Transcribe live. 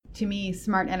To me,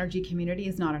 smart energy community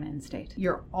is not an end state.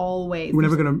 You're always... We're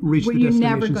never going to reach the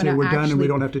destination, say we're done and we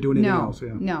don't have to do anything else.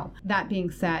 Yeah. No. That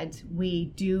being said, we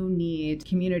do need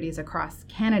communities across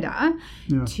Canada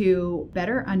to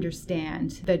better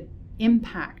understand the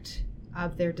impact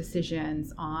of their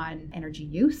decisions on energy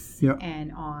use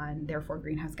and on, therefore,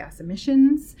 greenhouse gas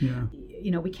emissions. Yeah.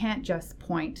 You know, we can't just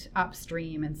point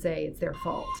upstream and say it's their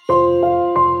fault.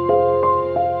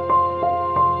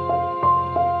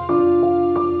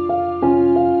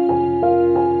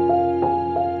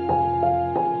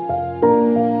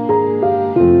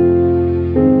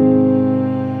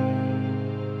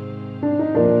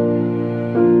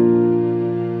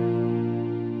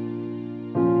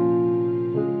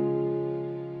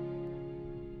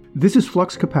 This is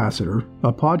Flux Capacitor,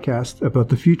 a podcast about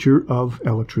the future of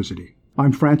electricity.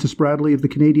 I'm Francis Bradley of the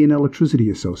Canadian Electricity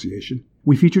Association.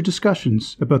 We feature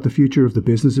discussions about the future of the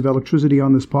business of electricity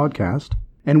on this podcast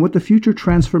and what the future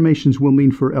transformations will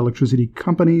mean for electricity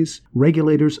companies,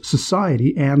 regulators,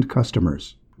 society, and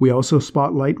customers. We also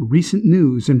spotlight recent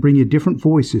news and bring you different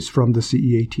voices from the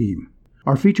CEA team.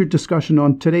 Our featured discussion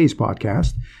on today's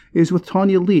podcast is with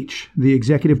Tanya Leach, the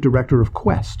Executive Director of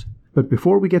Quest. But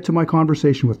before we get to my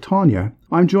conversation with Tanya,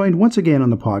 I'm joined once again on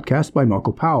the podcast by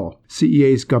Michael Powell,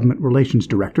 CEA's Government Relations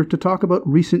Director, to talk about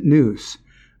recent news.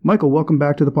 Michael, welcome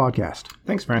back to the podcast.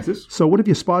 Thanks, Francis. So what have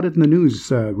you spotted in the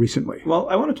news recently? Well,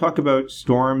 I want to talk about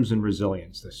storms and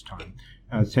resilience this time.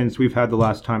 Since we've had the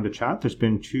last time to chat, there's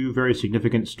been two very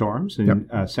significant storms in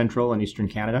central and eastern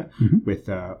Canada, with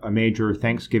a major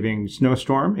Thanksgiving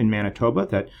snowstorm in Manitoba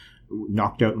that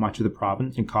knocked out much of the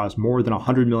province and caused more than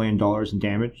 $100 million in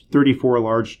damage.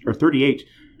 38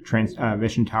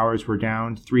 transmission towers were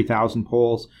down, 3,000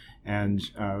 poles, and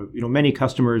many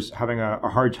customers having a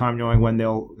hard time knowing when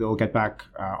they'll get back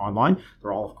online.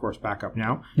 They're all, of course, back up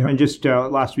now. Yep. And just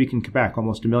last week in Quebec,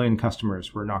 almost 1 million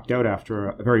customers were knocked out after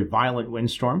a very violent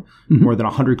windstorm. More than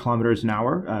 100 kilometers an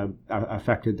hour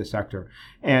affected the sector.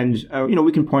 And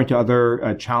we can point to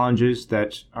other challenges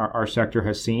that our sector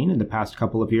has seen in the past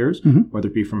couple of years, whether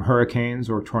it be from hurricanes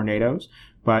or tornadoes.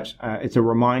 But it's a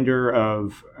reminder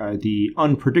of the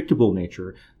unpredictable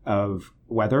nature of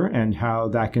weather and how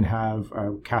that can have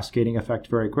a cascading effect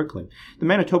very quickly. The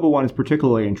Manitoba one is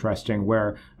particularly interesting,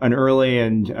 where an early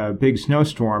and big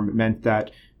snowstorm meant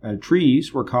that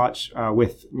trees were caught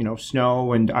with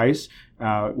snow and ice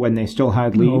when they still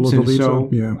had leaves, and so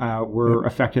were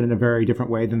affected in a very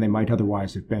different way than they might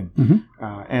otherwise have been.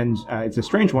 And it's a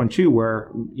strange one too,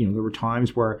 where there were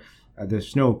times where the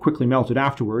snow quickly melted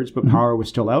afterwards, but power was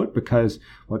still out because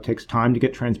it takes time to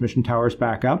get transmission towers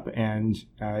back up, and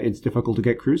it's difficult to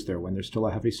get crews there when there's still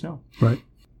a heavy snow. Right.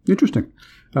 Interesting.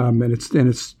 And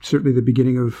it's certainly the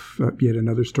beginning of yet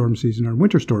another storm season, or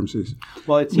winter storm season.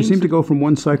 Well, we seem to go from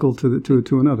one cycle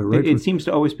to another, right? It seems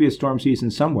to always be a storm season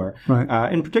somewhere.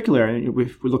 Right. In particular,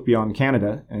 if we look beyond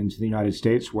Canada and to the United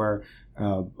States, where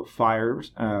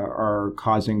fires are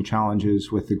causing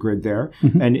challenges with the grid there,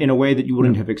 and in a way that you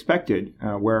wouldn't have expected,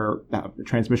 where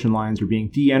transmission lines are being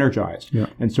de-energized.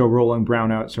 And so rolling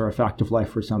brownouts are a fact of life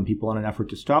for some people in an effort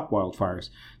to stop wildfires.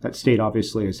 That state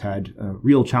obviously has had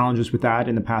real challenges with that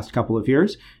in the past couple of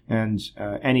years, and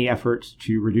any effort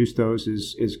to reduce those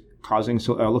is causing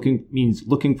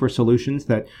looking for solutions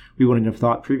that we wouldn't have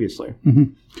thought previously.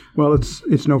 Well,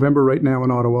 it's November right now in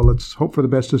Ottawa. Let's hope for the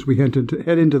best as we head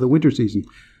into the winter season.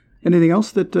 Anything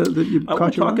else that you caught? I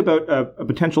want to talk about a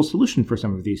potential solution for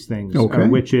some of these things,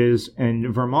 which is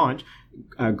in Vermont.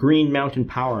 Green Mountain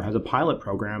Power has a pilot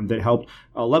program that helped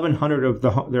 1,100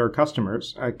 of their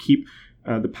customers keep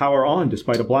the power on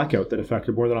despite a blackout that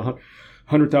affected more than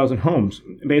 100,000 homes,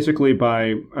 basically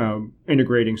by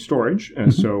integrating storage.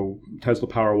 So Tesla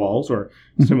Powerwalls or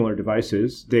similar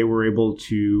devices, they were able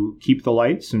to keep the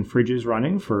lights and fridges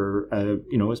running for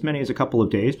as many as a couple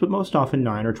of days, but most often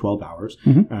 9 or 12 hours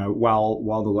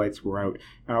while the lights were out.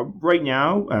 Right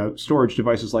now, storage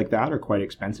devices like that are quite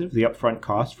expensive. The upfront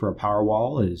cost for a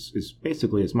Powerwall is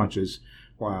basically as much as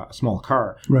a small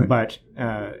car, but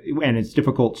and it's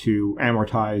difficult to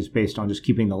amortize based on just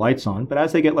keeping the lights on. But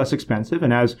as they get less expensive,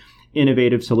 and as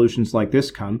innovative solutions like this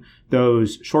come,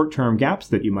 those short-term gaps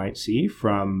that you might see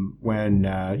from when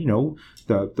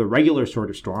the regular sort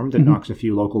of storm that knocks a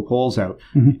few local poles out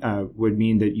would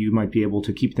mean that you might be able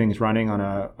to keep things running on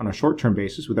a short-term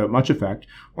basis without much effect,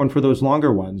 and for those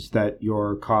longer ones, that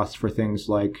your costs for things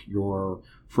like your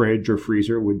fridge or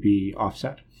freezer would be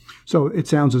offset. So it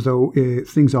sounds as though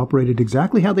things operated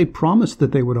exactly how they promised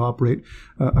that they would operate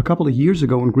a couple of years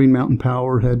ago when Green Mountain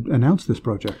Power had announced this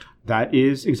project. that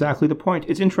is exactly the point.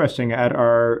 It's interesting, at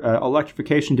our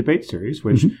electrification debate series,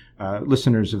 which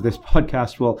listeners of this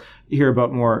podcast will hear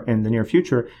about more in the near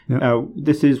future,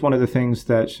 this is one of the things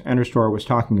that Enerstor was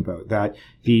talking about, that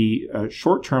the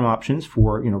short-term options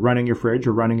for running your fridge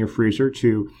or running your freezer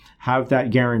to have that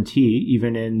guarantee,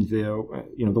 even in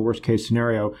the worst case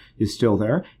scenario, is still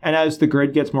there. And as the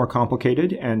grid gets more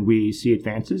complicated and we see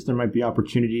advances, there might be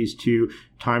opportunities to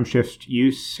time shift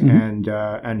use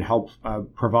and help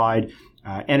provide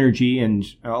energy and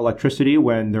electricity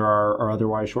when there are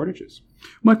otherwise shortages.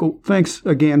 Michael, thanks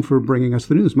again for bringing us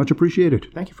the news. Much appreciated.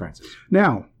 Thank you, Francis.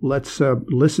 Now, let's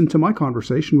listen to my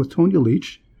conversation with Tonya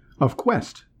Leach of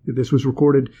Quest. This was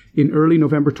recorded in early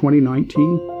November 2019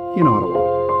 in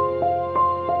Ottawa.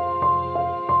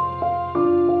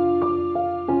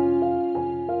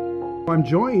 I'm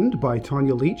joined by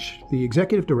Tonya Leach, the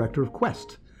Executive Director of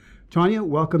Quest. Tonya,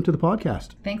 welcome to the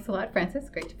podcast. Thanks a lot, Francis.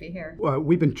 Great to be here.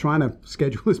 We've been trying to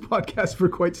schedule this podcast for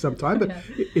quite some time, but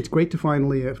it's great to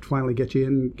finally get you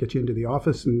into the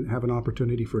office and have an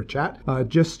opportunity for a chat.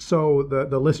 Just so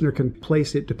the listener can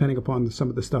place it, depending upon some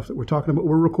of the stuff that we're talking about.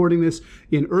 We're recording this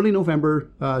in early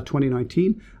November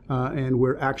 2019, and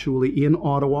we're actually in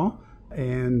Ottawa.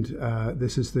 And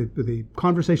this is the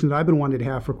conversation that I've been wanting to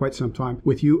have for quite some time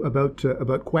with you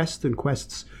about Quest and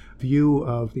Quest's view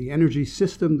of the energy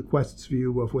system, the Quest's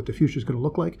view of what the future is going to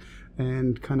look like,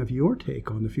 and kind of your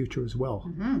take on the future as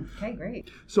well. Okay,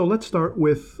 great. So let's start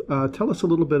with, tell us a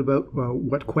little bit about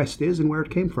what Quest is and where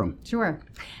it came from. Sure.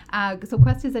 So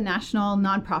Quest is a national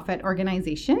nonprofit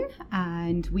organization,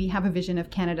 and we have a vision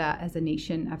of Canada as a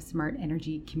nation of smart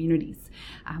energy communities.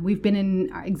 We've been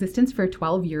in existence for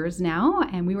 12 years now,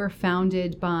 and we were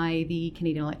founded by the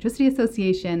Canadian Electricity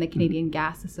Association, the Canadian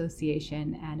Gas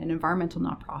Association, and an environmental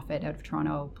nonprofit out of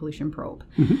Toronto, Pollution Probe.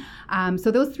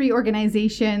 So those three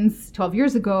organizations 12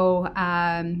 years ago,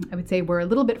 I would say, were a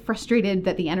little bit frustrated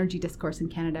that the energy discourse in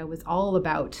Canada was all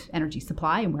about energy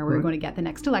supply and where we were going to get the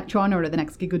next electron or the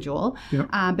next gigajoule.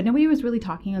 But nobody was really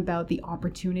talking about the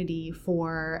opportunity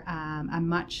for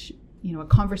a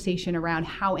conversation around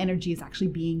how energy is actually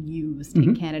being used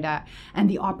in Canada, and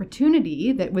the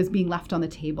opportunity that was being left on the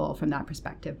table from that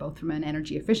perspective, both from an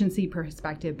energy efficiency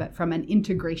perspective, but from an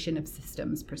integration of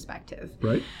systems perspective.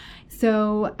 Right.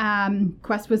 So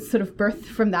Quest was sort of birthed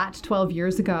from that 12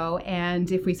 years ago.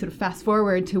 And if we sort of fast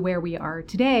forward to where we are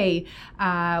today,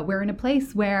 we're in a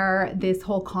place where this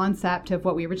whole concept of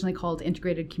what we originally called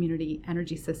integrated community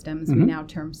energy systems, we now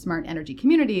term smart energy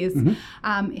communities,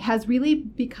 has really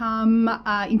become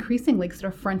increasingly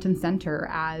sort of front and center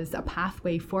as a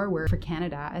pathway forward for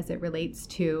Canada as it relates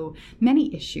to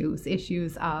many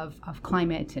issues of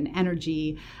climate and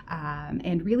energy,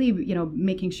 and really,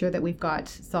 making sure that we've got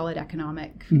solid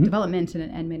economic development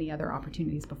and many other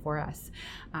opportunities before us.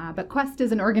 But Quest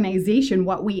as an organization,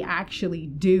 what we actually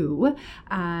do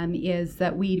is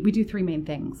that we do three main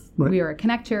things. Right. We are a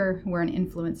connector, we're an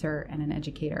influencer, and an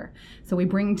educator. So we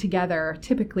bring together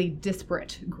typically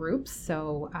disparate groups,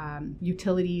 so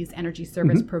utilities, energy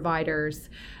service providers,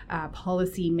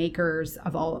 policy makers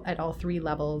at all three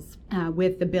levels,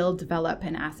 with the build, develop,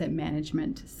 and asset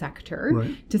management sector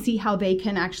to see how they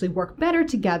can actually work better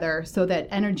together so that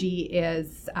energy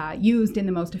is used in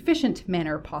the most efficient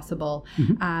manner possible,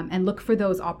 and look for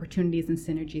those opportunities and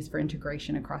synergies for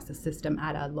integration across the system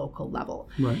at a local level.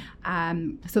 Right.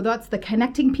 So that's the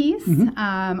connecting piece.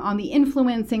 On the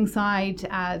influencing side, so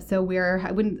I'd say we're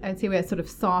a sort of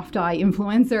soft eye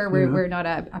influencer. We're not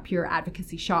a pure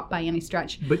advocacy shop by any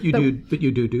stretch. But you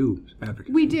do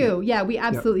advocacy. We do, yeah, we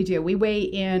absolutely do. We weigh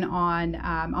in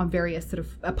on various sort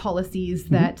of policies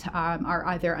that are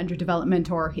either under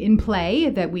development or in play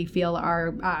that we feel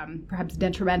are perhaps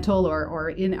detrimental or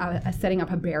in setting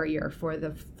up a barrier for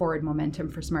the forward momentum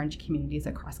for smart energy communities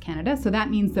across Canada. So that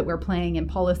means that we're playing in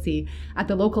policy at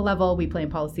the local level. We play in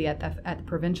policy at the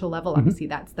provincial level. Obviously,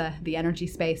 that's the energy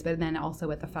space, but then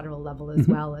also at the federal level as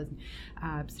well, as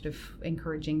sort of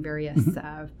encouraging various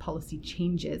policy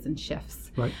changes and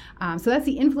shifts. Right. So that's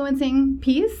the influencing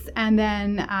piece. And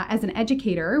then as an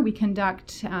educator, we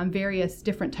conduct various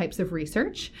different types of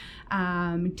research,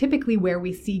 typically where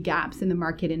we see gaps in the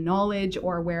market in knowledge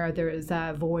or where there is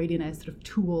a void in a sort of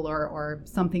tool or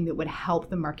something that would help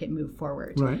the market move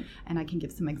forward. Right. And I can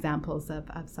give some examples of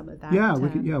some of that. Yeah,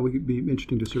 we could be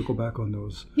interesting to circle back on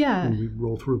those. Yeah. When we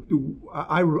roll through.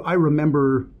 I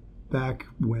remember back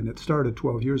when it started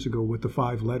 12 years ago what the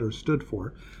 5 letters stood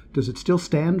for. Does it still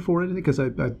stand for anything? Because I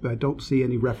don't see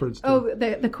any reference to...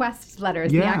 the Quest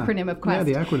letters, the acronym of Quest.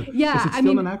 Yeah, the acronym. Yeah, is it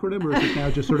still an acronym, or is it now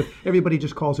just sort of, everybody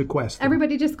just calls it Quest?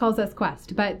 Everybody just calls us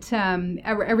Quest, but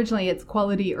originally it's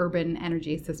Quality Urban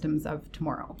Energy Systems of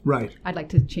Tomorrow. Right. I'd like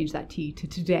to change that T to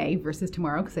today versus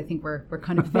tomorrow, because I think we're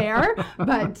kind of there.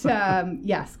 But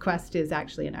yes, Quest is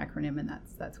actually an acronym, and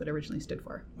that's what it originally stood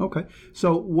for. Okay.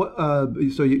 So what?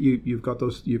 So you've got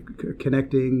those. You've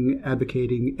connecting,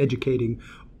 advocating, educating.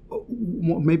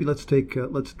 Maybe let's take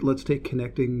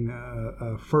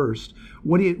connecting first.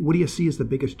 What do you see as the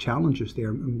biggest challenges there,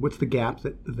 and what's the gap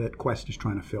that Quest is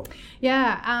trying to fill?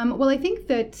 Yeah, well, I think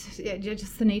that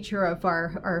just the nature of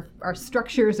our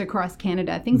structures across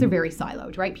Canada, things are very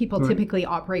siloed, right? People typically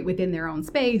operate within their own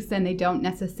space, and they don't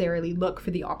necessarily look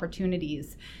for the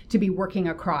opportunities to be working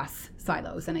across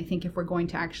silos. And I think if we're going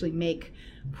to actually make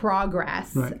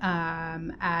progress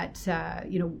at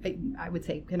I would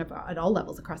say kind of at all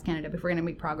levels across Canada, if we're going to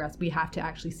make progress, we have to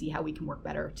actually see how we can work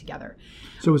better together.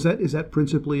 So is that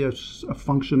principally a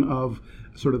function of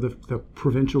sort of the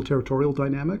provincial territorial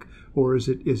dynamic, or is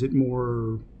it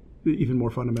more even more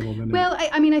fundamental than that? Well,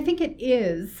 I think it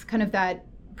is kind of that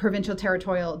provincial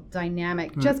territorial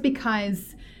dynamic, just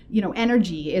because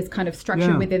energy is kind of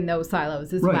structured within those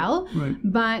silos as well. Right.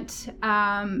 But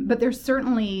there's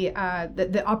certainly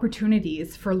the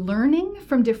opportunities for learning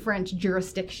from different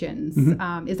jurisdictions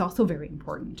is also very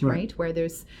important, right? Where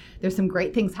there's some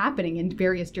great things happening in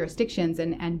various jurisdictions,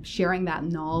 and sharing that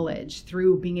knowledge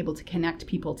through being able to connect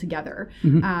people together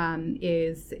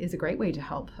is a great way to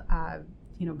help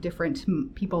different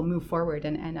people move forward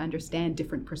and understand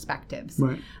different perspectives.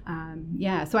 Right.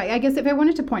 So I guess if I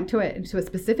wanted to point to a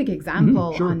specific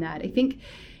example on that, I think,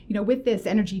 with this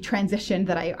energy transition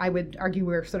that I would argue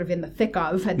we're sort of in the thick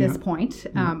of at this point,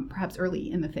 perhaps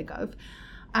early in the thick of,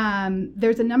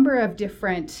 there's a number of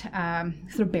different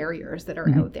sort of barriers that are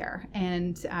out there.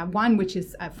 And one, which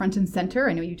is front and center,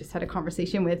 I know you just had a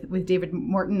conversation with David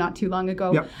Morton not too long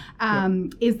ago,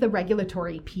 is the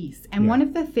regulatory piece. And one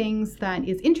of the things that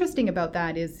is interesting about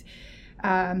that is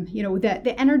that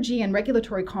the energy and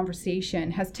regulatory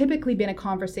conversation has typically been a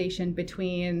conversation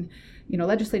between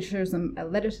legislators and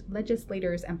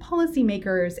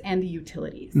policymakers and the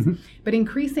utilities. But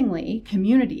increasingly,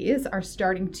 communities are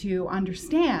starting to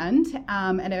understand,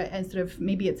 and sort of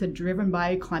maybe it's driven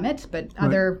by climate, but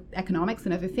other economics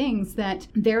and other things, that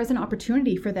there is an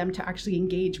opportunity for them to actually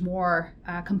engage more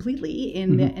completely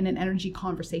in an energy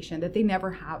conversation that they never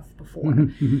have before.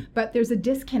 But there's a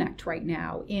disconnect right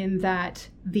now in that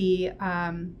the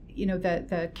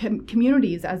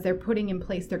communities, as they're putting in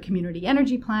place their community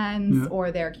energy plans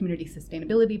or their community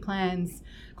sustainability plans,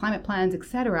 climate plans,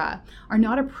 etc., are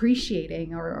not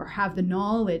appreciating or have the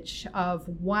knowledge of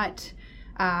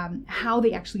how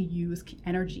they actually use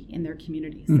energy in their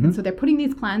communities. And so they're putting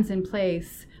these plans in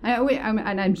place.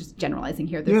 And I'm just generalizing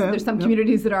here. There's some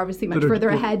communities that are obviously much further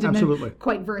ahead and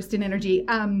quite versed in energy.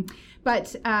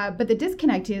 But the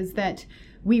disconnect is that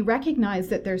we recognize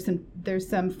that there's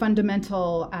some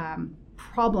fundamental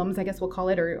problems, I guess we'll call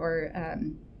it, or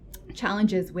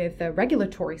challenges with the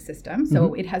regulatory system.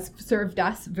 So it has served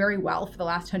us very well for the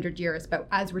last 100 years, but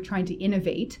as we're trying to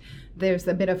innovate, there's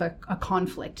a bit of a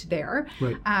conflict there.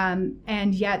 Right.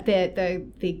 And yet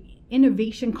the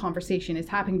innovation conversation is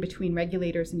happening between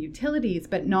regulators and utilities,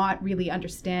 but not really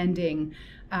understanding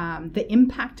the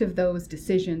impact of those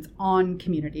decisions on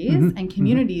communities, and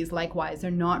communities likewise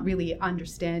are not really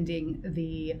understanding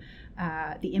the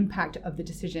impact of the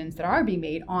decisions that are being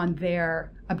made on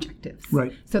their objectives.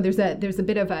 Right. So there's a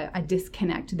bit of a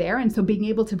disconnect there, and so being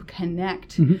able to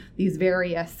connect these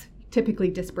various typically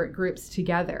disparate groups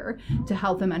together to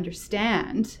help them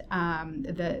understand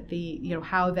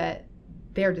how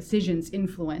their decisions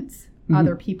influence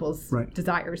other people's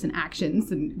desires and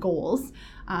actions and goals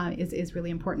is really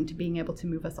important to being able to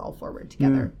move us all forward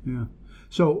together. Yeah.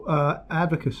 So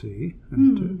advocacy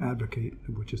and to advocate,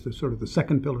 which is the sort of the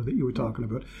second pillar that you were talking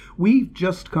about. We've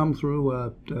just come through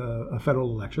a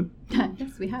federal election.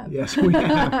 Yes, we have. Yes, we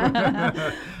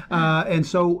have. And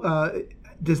so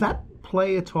does that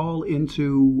play at all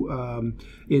into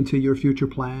your future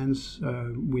plans?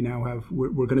 We're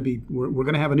going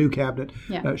to have a new cabinet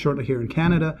shortly here in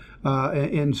Canada,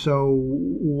 and so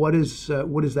what is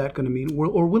that going to mean,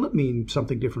 or will it mean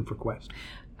something different for Quest?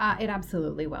 It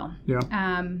absolutely will. Yeah.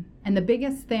 And the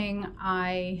biggest thing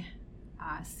I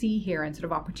see here, and sort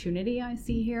of opportunity I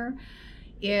see here,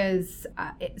 is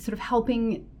sort of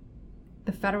helping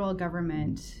the federal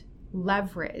government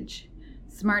leverage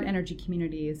smart energy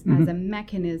communities as a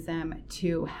mechanism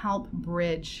to help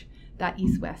bridge that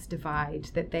east-west divide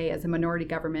that they, as a minority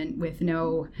government with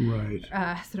no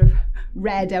sort of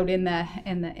red out in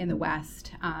the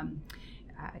west,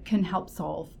 can help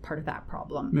solve part of that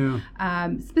problem.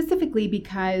 Specifically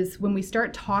because when we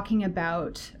start talking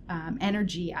about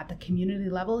energy at the community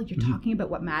level, you're talking about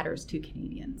what matters to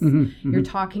Canadians. You're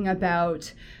talking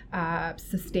about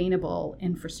sustainable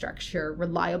infrastructure,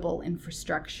 reliable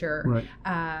infrastructure,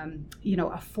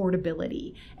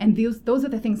 affordability. And those are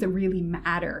the things that really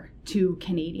matter to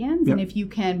Canadians. And if you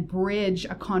can bridge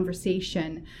a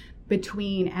conversation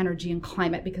between energy and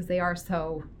climate, because they are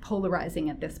so polarizing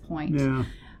at this point,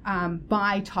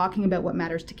 by talking about what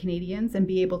matters to Canadians and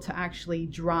be able to actually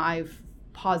drive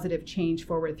positive change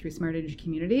forward through smart energy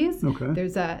communities.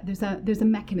 There's a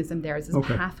mechanism there. There's a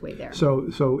pathway there.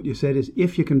 So you said is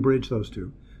if you can bridge those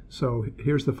two. So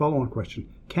here's the follow-on question: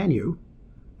 can you?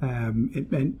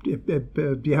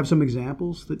 Do you have some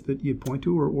examples that you'd point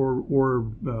to, or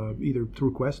either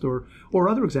through Quest or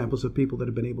other examples of people that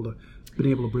have been able to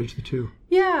bridge the two?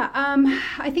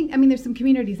 I think there's some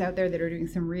communities out there that are doing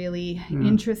some really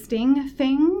interesting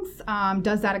things.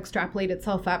 Does that extrapolate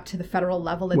itself up to the federal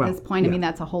level at this point?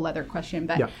 That's a whole other question.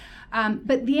 But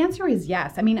but the answer is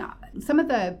yes. Some of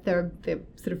the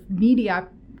sort of media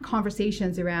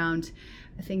conversations around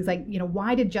things like,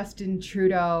 why did Justin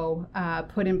Trudeau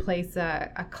put in place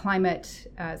a climate,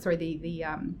 what's the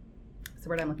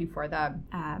word I'm looking for? The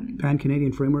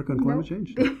Pan-Canadian Framework on Climate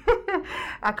Change?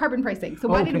 Carbon pricing. So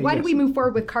why did we move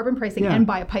forward with carbon pricing and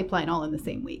buy a pipeline all in the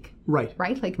same week? Right.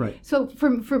 So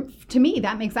to me,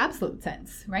 that makes absolute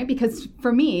sense, right? Because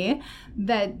for me,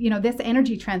 that, this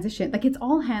energy transition, it's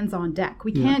all hands on deck.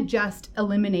 We can't just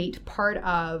eliminate part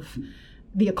of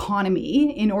the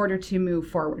economy in order to move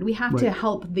forward. We have to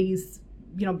help these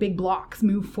big blocks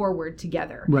move forward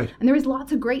together. And there is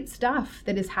lots of great stuff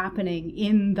that is happening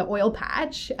in the oil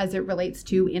patch as it relates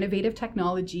to innovative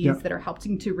technologies that are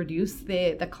helping to reduce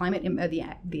the climate,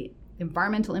 the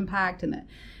environmental impact and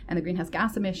the greenhouse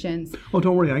gas emissions. Oh,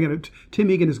 don't worry.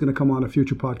 Tim Egan is going to come on a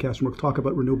future podcast and we'll talk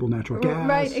about renewable natural gas.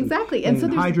 Right, exactly. And so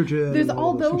there's hydrogen. There's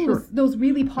all those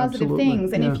really positive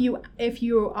things. And if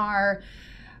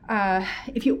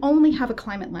you only have a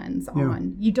climate lens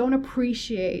on, you don't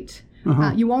appreciate.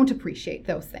 You won't appreciate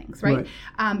those things, right?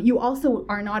 You also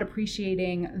are not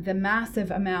appreciating the massive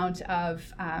amount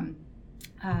of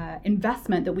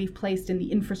investment that we've placed in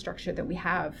the infrastructure that we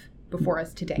have before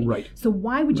us today. So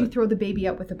why would you throw the baby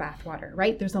out with the bathwater,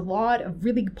 right? There's a lot of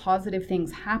really positive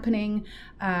things happening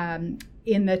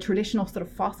in the traditional sort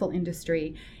of fossil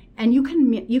industry, and you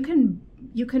can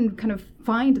kind of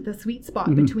find the sweet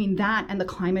spot between that and the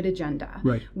climate agenda,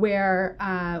 where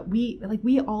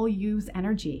we all use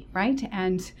energy, right?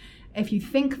 And if you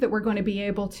think that we're going to be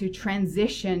able to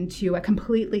transition to a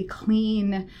completely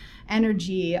clean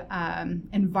energy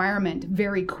environment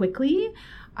very quickly,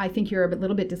 I think you're a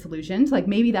little bit disillusioned.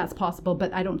 Maybe that's possible,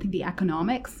 but I don't think the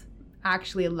economics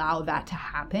actually allow that to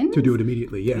happen. To do it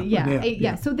immediately,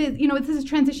 So this is a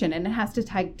transition, and it has to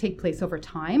take place over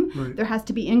time. There has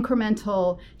to be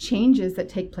incremental changes that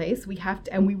take place. We have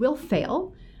to, and we will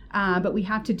fail, but we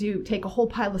have to take a whole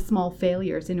pile of small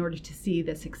failures in order to see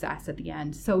the success at the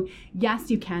end. So yes,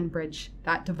 you can bridge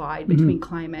that divide between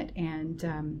climate and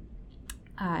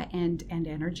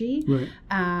energy.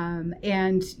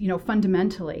 And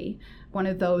fundamentally, one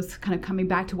of those, kind of coming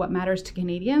back to what matters to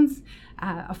Canadians,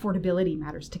 affordability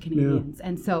matters to Canadians.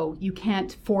 And so you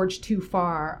can't forge too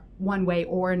far one way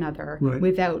or another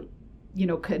without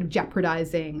kind of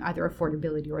jeopardizing either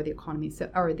affordability or the economy,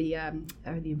 or the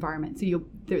environment. So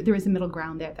there is a middle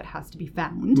ground there that has to be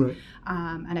found.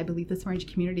 And I believe the smart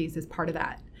energy communities is part of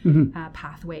that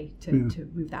pathway to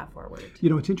move that forward.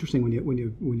 It's interesting when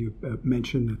you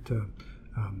mention that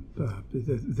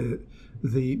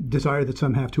the desire that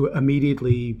some have to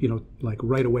immediately,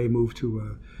 right away move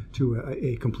to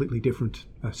a completely different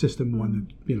system,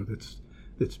 one that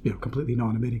that's completely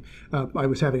non-emitting. I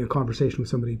was having a conversation with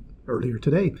somebody earlier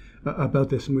today about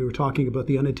this, and we were talking about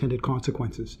the unintended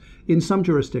consequences in some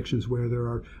jurisdictions where there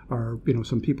are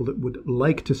some people that would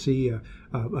like to see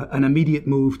an immediate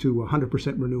move to a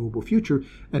 100% renewable future,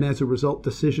 and as a result,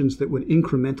 decisions that would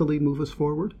incrementally move us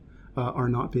forward are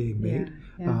not being made.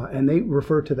 And they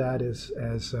refer to that as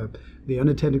the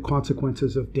unintended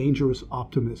consequences of dangerous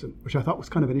optimism, which I thought was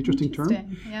kind of an interesting term.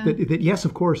 That yes,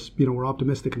 of course, we're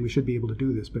optimistic and we should be able to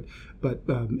do this, but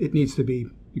it needs to be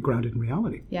grounded in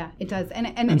reality. Yeah, it does.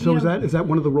 And so is that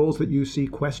one of the roles that you see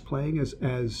Quest playing as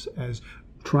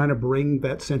trying to bring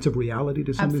that sense of reality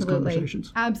to some of these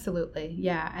conversations? Absolutely,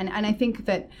 yeah. And I think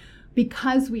that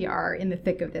because we are in the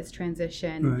thick of this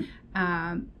transition,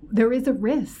 right. There is a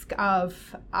risk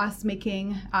of us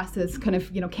as kind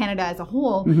of, Canada as a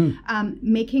whole,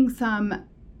 making some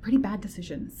pretty bad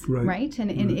decisions, right?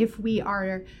 And if we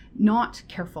are not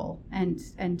careful and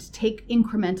take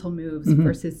incremental moves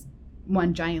versus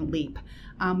one giant leap,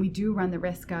 we do run the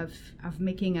risk of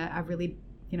making a really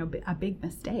a big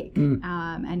mistake,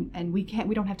 and we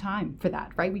don't have time for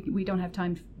that, right? We don't have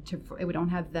time we don't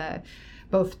have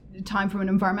both time from an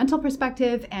environmental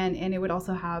perspective, and it would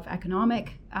also have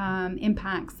economic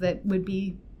impacts that would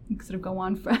be sort of go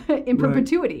on in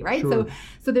perpetuity, right? Sure.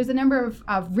 So there's a number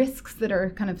of risks that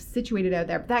are kind of situated out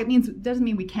there. But that doesn't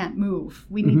mean we can't move.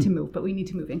 We need to move, but we need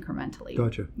to move incrementally.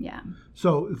 Gotcha. Yeah.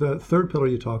 So the third pillar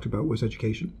you talked about was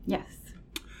education. Yes.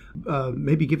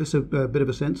 Maybe give us a bit of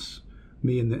a sense,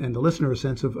 me and the listener, a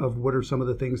sense of what are some of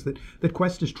the things that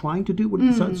Quest is trying to do, what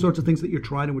are the sorts of things that you're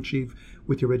trying to achieve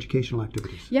with your educational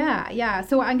activities. Yeah.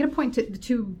 So I'm going to point to the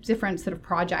two different sort of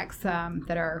projects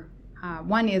that are,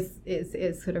 one is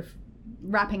sort of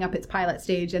wrapping up its pilot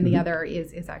stage, and the other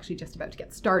is actually just about to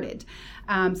get started.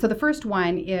 So the first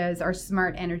one is our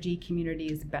Smart Energy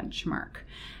Communities Benchmark.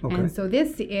 Okay. And so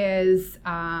this is,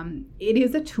 it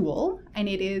is a tool, and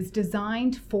it is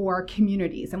designed for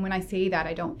communities. And when I say that,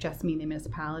 I don't just mean the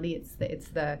municipality. It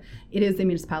is the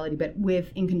municipality, but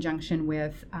in conjunction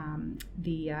with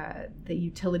the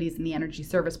utilities and the energy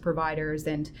service providers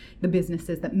and the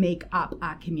businesses that make up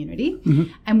a community.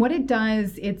 And what it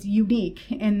does, it's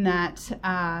unique in that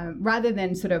rather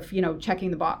than sort of checking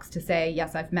the box to say,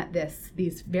 yes, I've met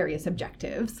these various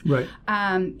objectives, right.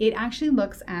 It actually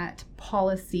looks at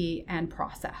policy and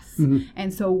process.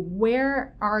 And so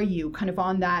where are you kind of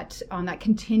on that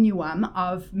continuum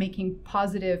of making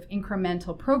positive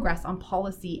incremental progress on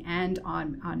policy and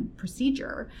on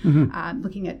procedure,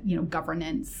 looking at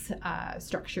governance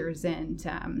structures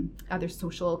and other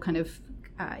social kind of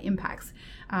impacts.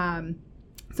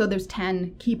 So there's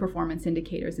 10 key performance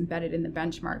indicators embedded in the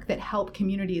benchmark that help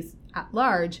communities at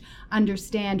large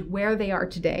understand where they are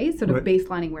today, sort of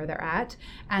baselining where they're at,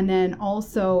 and then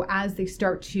also as they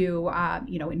start to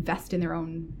invest in their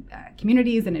own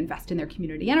communities and invest in their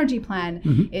community energy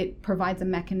plan, it provides a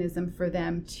mechanism for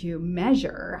them to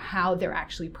measure how they're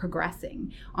actually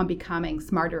progressing on becoming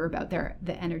smarter about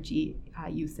the energy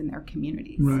use in their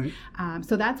communities. Right.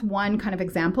 So that's one kind of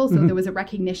example. So there was a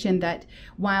recognition that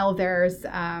while there's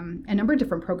a number of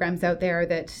different programs out there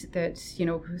that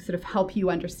sort of help you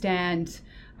understand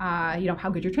how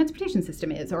good your transportation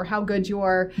system is, or how good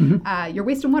your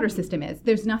waste and water system is.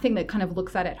 There's nothing that kind of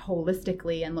looks at it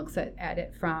holistically and looks at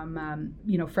it from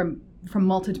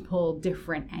multiple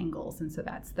different angles. And so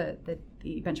that's the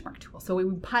benchmark tool. So we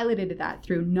piloted that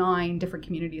through 9 different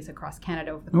communities across Canada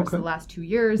over the course of the last 2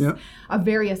 years of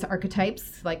various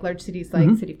archetypes, like large cities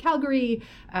like City of Calgary,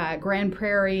 Grand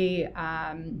Prairie,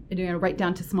 right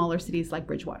down to smaller cities like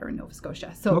Bridgewater in Nova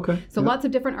Scotia. So lots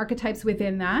of different archetypes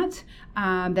within that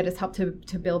has helped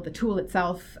to build the tool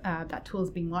itself. That tool is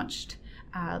being launched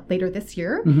later this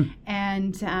year,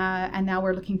 and now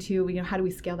we're looking to how do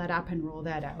we scale that up and roll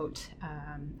that out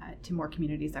to more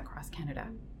communities across Canada.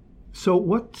 So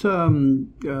what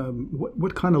kind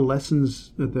of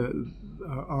lessons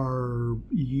are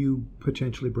you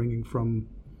potentially bringing from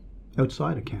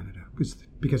outside of Canada?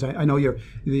 Because I know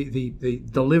the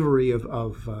delivery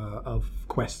of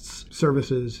Quest's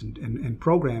services and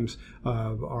programs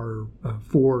are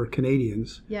for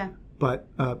Canadians. Yeah. But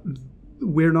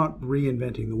we're not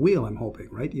reinventing the wheel, I'm hoping,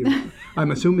 right?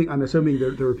 I'm assuming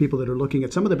there are people that are looking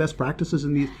at some of the best practices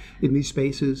in these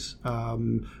spaces.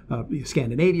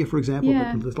 Scandinavia, for example,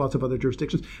 but there's lots of other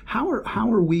jurisdictions. How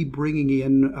are we bringing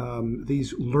in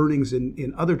these learnings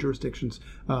in other jurisdictions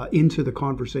into the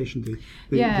conversation,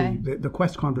 the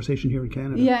Quest conversation here in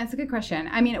Canada? Yeah, it's a good question.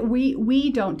 I mean, we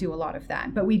don't do a lot of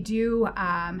that, but we do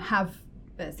have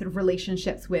sort of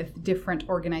relationships with different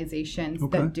organizations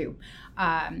that do,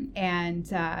 and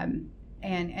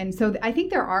so I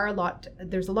think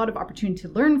there's a lot of opportunity to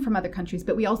learn from other countries,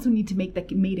 but we also need to make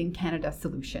the made in Canada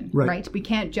solution, right? We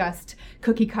can't just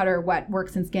cookie cutter what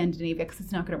works in Scandinavia, because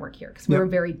it's not going to work here, because we're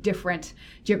very different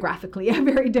geographically, a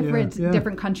very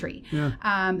different country.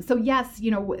 Yeah. So yes,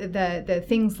 the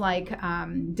things like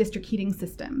district heating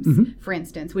systems, for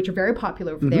instance, which are very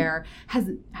popular over there,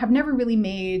 have never really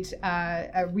made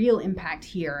a real impact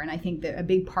here. And I think that a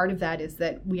big part of that is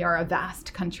that we are a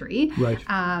vast country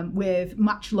with of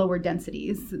much lower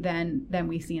densities than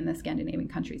we see in the Scandinavian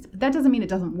countries. But that doesn't mean it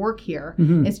doesn't work here.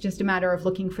 It's just a matter of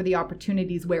looking for the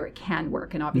opportunities where it can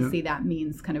work, and obviously that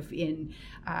means kind of in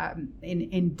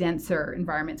denser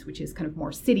environments, which is kind of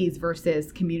more cities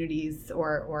versus communities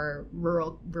or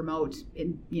rural, remote,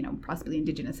 possibly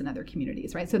Indigenous and other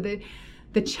communities, right? So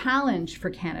the challenge for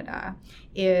Canada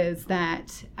is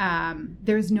that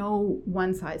there's no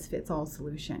one-size-fits-all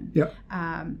solution. Yep.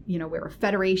 We're a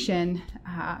federation,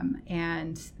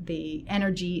 and the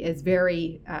energy is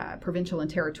very provincial and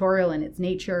territorial in its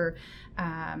nature.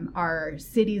 Our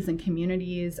cities and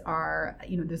communities are,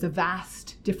 there's a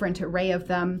vast different array of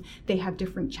them. They have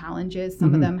different challenges.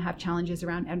 Some of them have challenges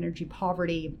around energy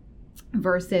poverty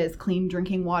versus clean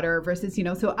drinking water versus,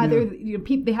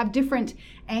 they have different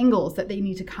angles that they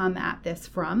need to come at this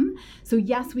from. So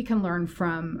yes, we can learn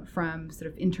from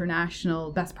sort of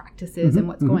international best practices and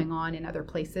what's going on in other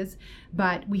places,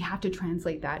 but we have to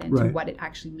translate that into what it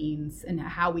actually means and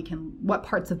what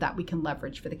parts of that we can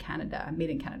leverage for the Made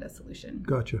in Canada solution.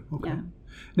 Gotcha. Okay. Yeah.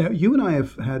 Now, you and I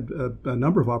have had a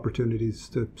number of opportunities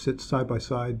to sit side by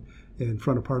side in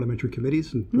front of parliamentary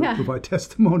committees and provide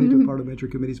testimony to parliamentary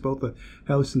committees, both the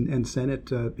House and Senate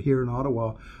here in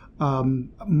Ottawa.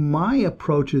 My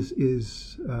approach has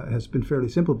been fairly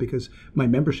simple because my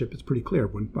membership is pretty clear.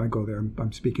 When I go there,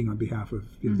 I'm speaking on behalf of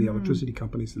the electricity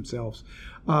companies themselves.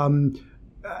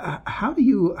 How do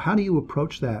you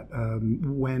approach that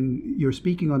when you're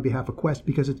speaking on behalf of Quest?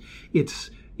 Because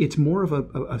it's more of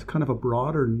a kind of a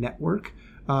broader network.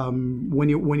 When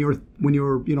you're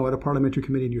at a parliamentary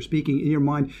committee and you're speaking in your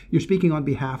mind, you're speaking on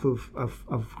behalf of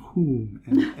whom?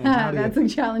 And that's a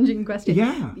challenging question.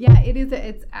 Yeah, it is.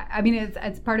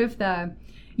 It's part of the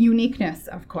uniqueness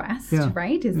of Quest,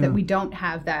 right? Is that we don't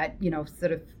have that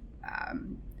sort of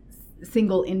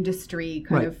single industry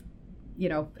kind of.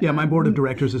 My board of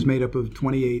directors is made up of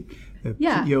 28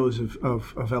 CEOs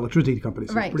of electricity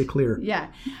companies. So it's pretty clear.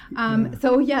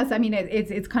 So yes,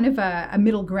 it's kind of a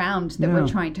middle ground that we're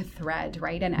trying to thread,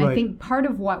 right? And I think part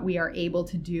of what we are able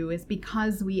to do is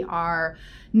because we are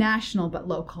national but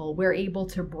local, we're able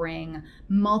to bring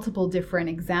multiple different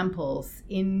examples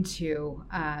into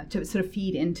to sort of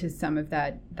feed into some of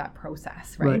that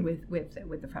process, right?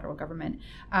 With the federal government.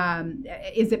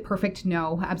 Is it perfect?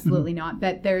 No, absolutely not.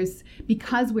 But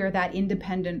because we're that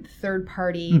independent third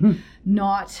party,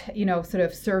 not sort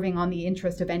of serving on the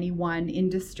interest of any one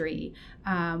industry,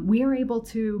 we are able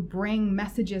to bring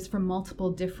messages from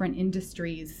multiple different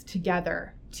industries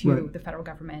together to the federal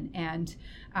government, and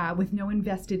with no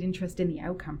invested interest in the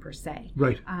outcome per se.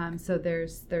 So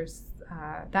there's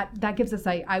that gives us,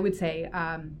 I would say,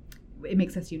 it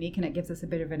makes us unique, and it gives us a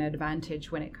bit of an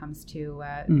advantage when it comes to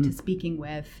speaking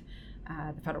with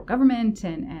the federal government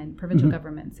and provincial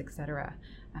governments, etc.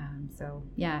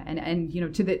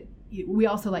 We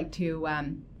also like to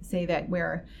say that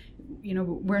we're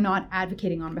not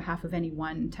advocating on behalf of any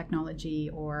one technology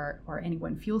or any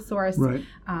one fuel source.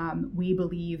 We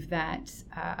believe that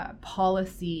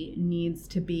policy needs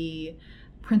to be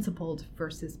principled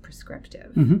versus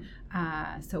prescriptive.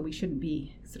 So we shouldn't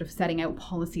be sort of setting out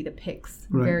policy that picks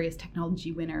various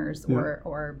technology winners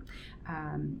or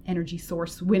energy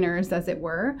source winners, as it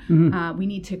were. We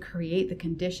need to create the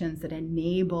conditions that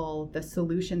enable the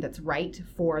solution that's right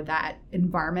for that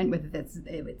environment, whether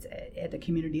it's at the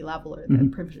community level or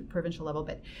the provincial level,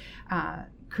 but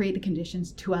create the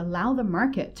conditions to allow the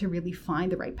market to really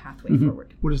find the right pathway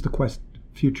forward. What does the Quest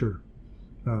future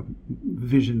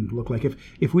vision look like?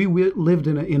 If we lived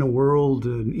in a world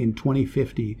in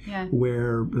 2050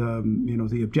 where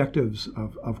the objectives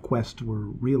of Quest were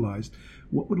realized,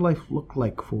 what would life look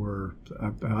like for?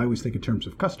 I always think in terms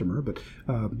of customer, but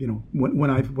when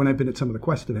I've been at some of the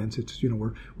Quest events, it's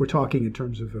we're talking in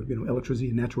terms of electricity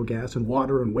and natural gas and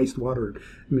water and wastewater and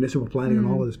municipal planning and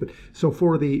all of this. But so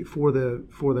for the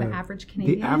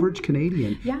average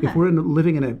Canadian, if we're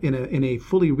living in a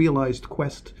fully realized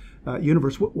Quest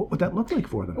universe, what would that look like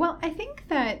for them? Well, I think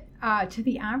that to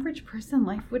the average person,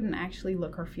 life wouldn't actually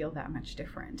look or feel that much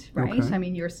different, right? Okay. I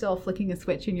mean, you're still flicking a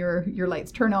switch and your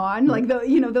lights turn on, like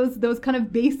those kind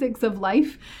of basics of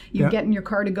life. You get in your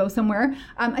car to go somewhere.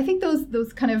 I think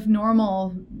those kind of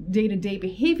normal day-to-day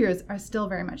behaviors are still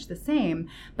very much the same,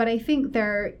 but I think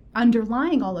they're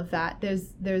underlying all of that.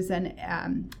 There's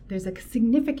a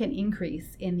significant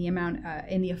increase in the amount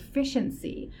in the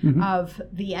efficiency of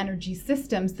the energy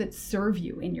systems that serve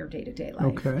you in your day-to-day life.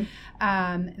 Okay.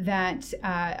 that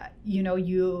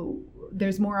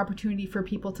there's more opportunity for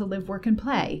people to live, work, and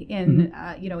play in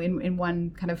in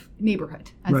one kind of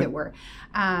neighborhood, as it were.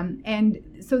 And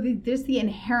so there's the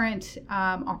inherent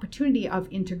opportunity of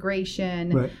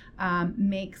integration can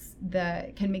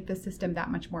make the system that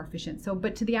much more efficient. So,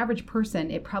 but to the average person,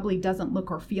 it probably doesn't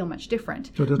look or feel much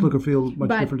different. So it doesn't look or feel much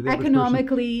different to the average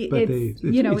economically, person.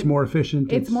 But it's more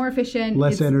efficient. It's more efficient.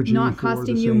 Less energy. Not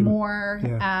costing you more.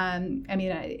 Yeah.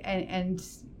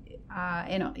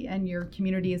 And your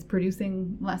community is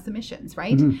producing less emissions,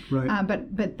 right?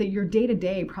 But your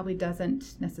day-to-day probably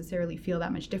doesn't necessarily feel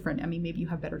that much different. I mean, maybe you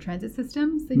have better transit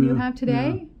systems than you have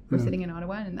today. We're sitting in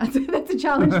Ottawa, and that's a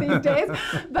challenge these days.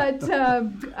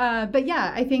 But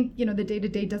yeah, I think the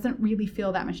day-to-day doesn't really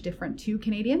feel that much different to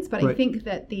Canadians. But I think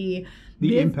that the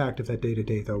impact of that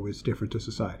day-to-day, though, is different to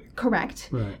society. Correct.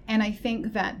 Right. And I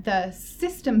think that the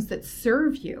systems that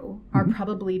serve you are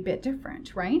probably a bit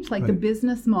different, right? Like the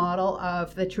business model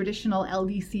of the traditional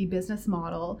LDC business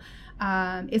model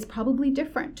is probably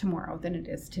different tomorrow than it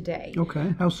is today.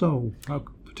 Okay. How so? How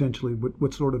potentially?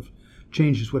 What sort of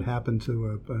changes would happen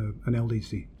to an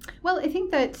LDC? Well, I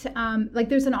think that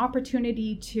there's an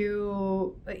opportunity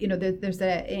to, there's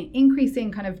an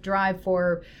increasing kind of drive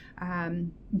for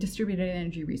distributed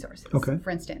energy resources, for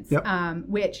instance,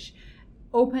 which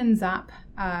opens up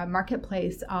a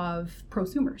marketplace of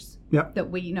prosumers. That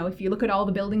we, if you look at all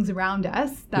the buildings around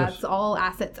us, that's all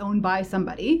assets owned by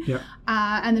somebody.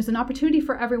 And there's an opportunity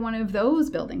for every one of those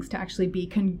buildings to actually be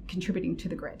contributing to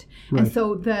the grid. And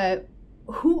so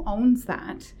who owns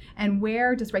that and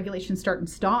where does regulation start and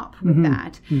stop with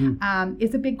that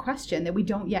is a big question that we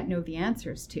don't yet know the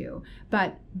answers to.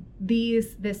 But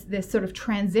this sort of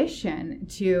transition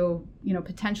to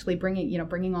potentially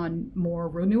bringing on more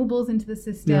renewables into the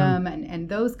system and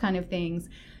those kind of things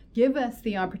give us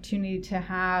the opportunity to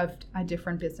have a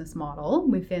different business model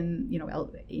within,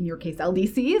 in your case,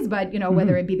 LDCs, but,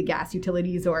 whether it be the gas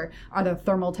utilities or other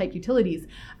thermal type utilities.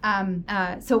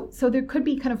 So there could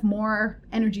be kind of more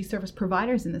energy service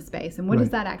providers in the space. And what does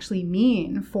that actually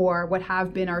mean for what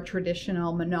have been our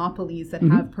traditional monopolies that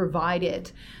have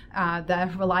provided the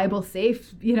reliable,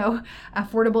 safe,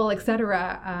 affordable, et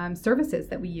cetera, services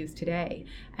that we use today?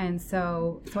 And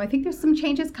so I think there's some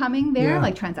changes coming there,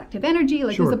 like transactive energy,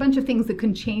 there's a bunch of things that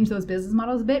can change those business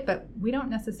models a bit, but we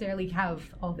don't necessarily have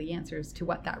all the answers to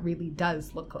what that really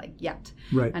does look like yet.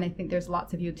 And I think there's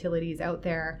lots of utilities out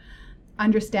there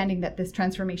understanding that this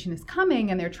transformation is coming,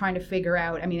 and they're trying to figure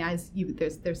out, there's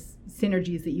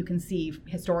synergies that you can see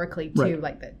historically too,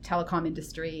 like the telecom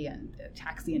industry and the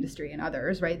taxi industry and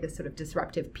others, right? This sort of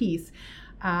disruptive piece.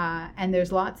 And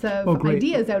there's lots of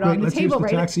ideas out on the table,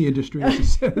 right? Let's use the taxi industry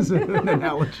as an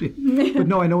analogy. But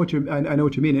no, I know what you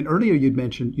mean. And earlier you'd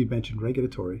mentioned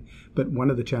regulatory, but one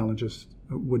of the challenges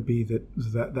would be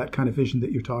that kind of vision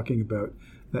that you're talking about,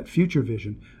 that future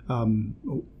vision,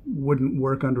 wouldn't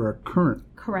work under our current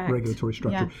regulatory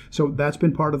structure. So that's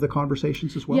been part of the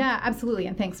conversations as well. Yeah, absolutely.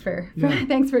 And thanks for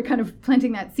kind of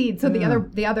planting that seed. So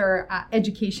the other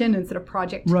education and sort of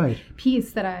project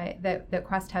piece that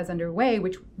Quest has underway,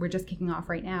 which we're just kicking off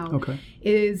right now,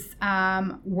 is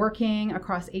working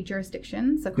across 8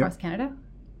 jurisdictions across Canada,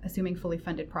 assuming fully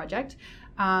funded project,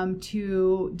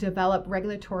 to develop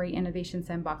regulatory innovation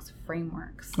sandbox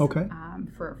frameworks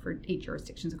for 8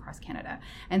 jurisdictions across Canada.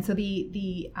 And so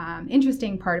the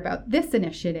interesting part about this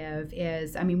initiative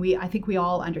is, I think we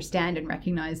all understand and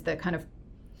recognize the kind of,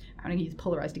 I'm going to use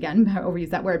polarized again,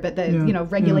 overuse that word, but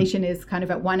regulation is kind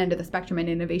of at one end of the spectrum and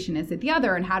innovation is at the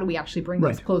other, and how do we actually bring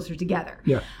those closer together?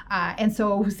 And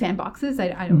so sandboxes,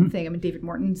 I don't think, David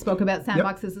Morton spoke about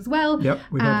sandboxes as well.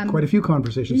 We've had quite a few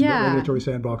conversations about regulatory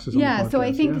sandboxes on the podcast. So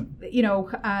I think,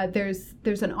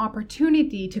 there's an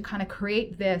opportunity to kind of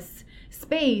create this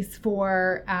space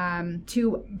for,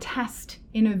 to test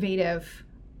innovative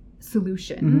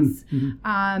solutions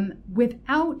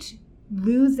without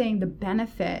losing the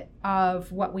benefit of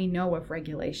what we know of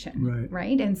regulation,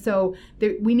 right? And so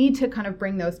we need to kind of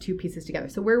bring those two pieces together.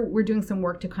 So we're doing some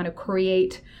work to kind of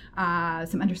create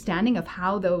some understanding of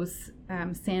how those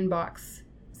sandboxes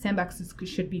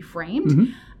should be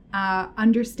framed.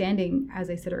 Understanding, as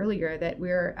I said earlier, that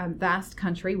we're a vast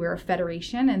country, we're a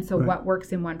federation, and so what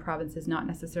works in one province is not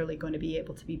necessarily going to be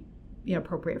able to be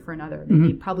appropriate for another.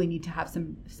 They probably need to have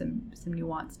some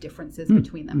nuanced differences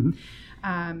between them.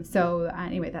 So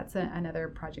anyway, that's another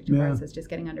project of ours that's just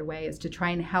getting underway, is to try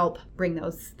and help bring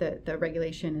the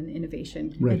regulation and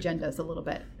innovation agendas a little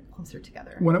bit closer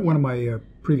together. One of my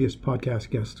previous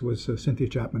podcast guests was Cynthia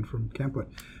Chapman from Kempwood.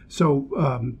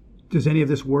 So Does any of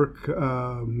this work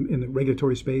in the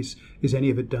regulatory space, is any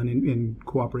of it done in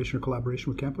cooperation or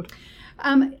collaboration with Kempwood?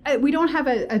 We don't have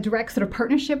a direct sort of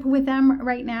partnership with them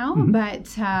right now,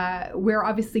 but we're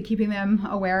obviously keeping them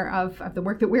aware of the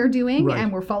work that we're doing,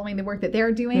 and we're following the work that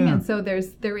they're doing. And so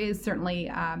there is certainly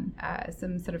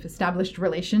some sort of established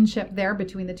relationship there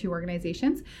between the two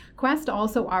organizations. Quest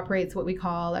also operates what we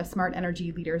call a Smart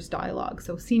Energy Leaders Dialogue.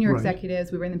 So senior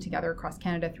executives, we bring them together across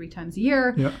Canada 3 times a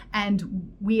year,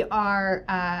 and we are,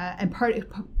 and part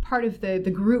of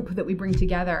the group that we bring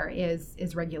together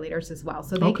is regulators as well.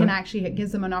 So they can actually, it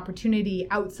gives them an opportunity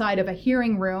outside of a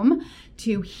hearing room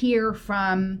to hear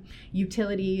from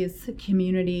utilities,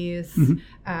 communities,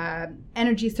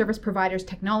 energy service providers,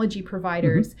 technology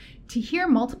providers, to hear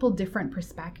multiple different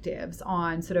perspectives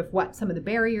on sort of what some of the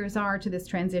barriers are to this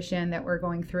transition that we're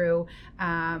going through,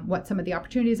 what some of the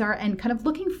opportunities are, and kind of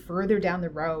looking further down the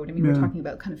road. I mean, we're talking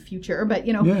about kind of future, but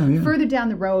further down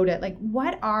the road at like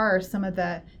what are some of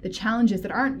the challenges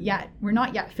that we're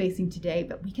not yet facing today,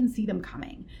 but we can see them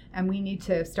coming, and we need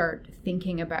to start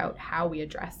thinking about how we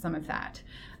address some of that.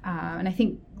 And I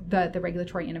think the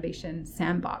regulatory innovation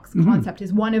sandbox concept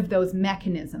is one of those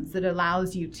mechanisms that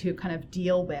allows you to kind of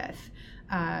deal with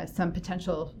some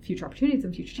potential future opportunities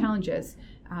and future challenges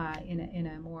in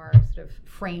a more sort of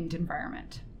framed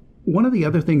environment. One of the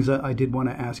other things that I did want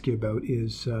to ask you about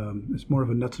is it's more of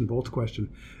a nuts and bolts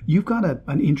question. You've got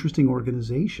an interesting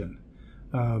organization.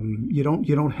 You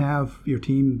don't have your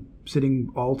team sitting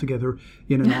all together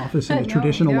in an office, in a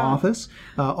traditional office,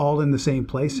 all in the same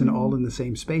place and all in the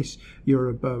same space. You're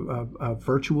a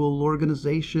virtual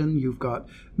organization. You've got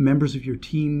members of your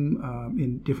team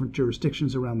in different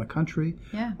jurisdictions around the country.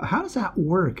 How does that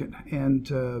work? And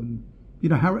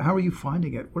how are you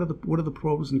finding it? What are the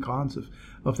pros and cons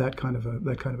of that kind of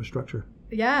a structure?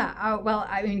 Yeah, well,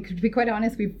 I mean, to be quite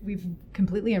honest, we've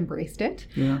completely embraced it.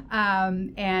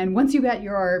 And once you get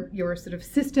your sort of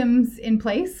systems in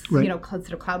place, sort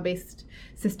of cloud-based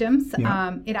systems,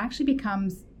 it actually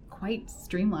becomes quite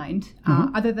streamlined.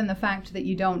 Other than the fact that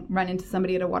you don't run into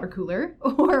somebody at a water cooler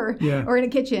or in a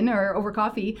kitchen or over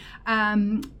coffee,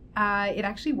 it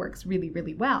actually works really,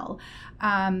 really well.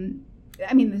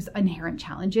 I mean, there's inherent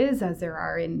challenges, as there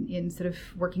are in sort of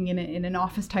working in an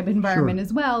office type environment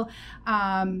as well.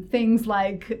 Things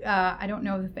like, I don't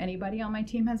know if anybody on my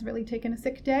team has really taken a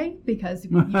sick day, because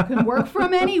you can work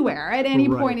from anywhere at any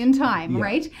point in time,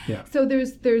 right? So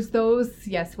there's those,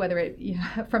 whether it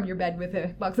from your bed with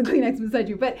a box of Kleenex beside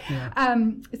you, but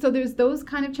so there's those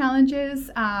kind of challenges,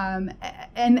 and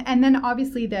then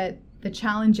obviously the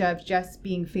challenge of just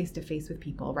being face-to-face with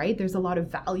people, right? There's a lot of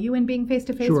value in being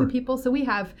face-to-face with people. So we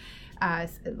have,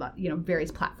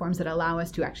 various platforms that allow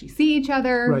us to actually see each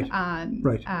other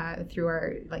through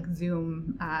our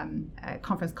Zoom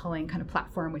conference calling kind of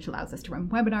platform, which allows us to run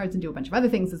webinars and do a bunch of other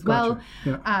things as well.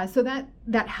 So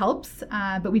that helps,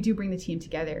 but we do bring the team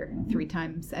together 3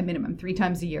 times, at minimum 3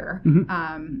 times a year.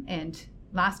 And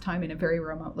last time in a very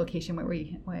remote location where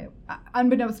we,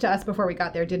 unbeknownst to us before we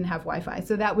got there, didn't have Wi-Fi.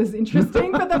 So that was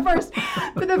interesting. For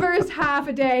the first half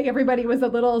a day, everybody was a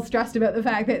little stressed about the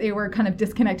fact that they were kind of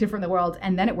disconnected from the world.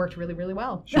 And then it worked really, really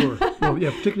well. Sure. Well,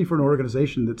 particularly for an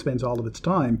organization that spends all of its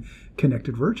time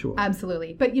connected virtually.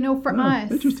 Absolutely. But, for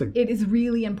us, it is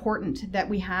really important that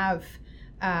we have,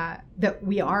 that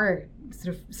we are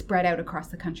sort of spread out across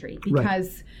the country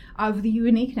because of the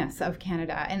uniqueness of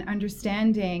Canada and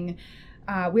understanding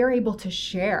we're able to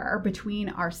share between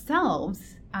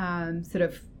ourselves sort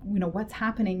of, what's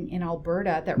happening in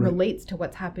Alberta that relates to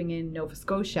what's happening in Nova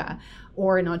Scotia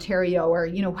or in Ontario, or,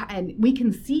 and we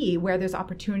can see where there's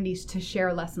opportunities to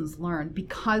share lessons learned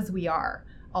because we are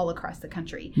all across the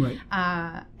country.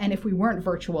 And if we weren't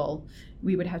virtual,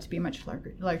 we would have to be a much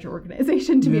larger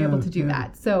organization to be able to do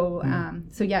that. So,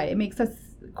 it makes us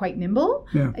quite nimble.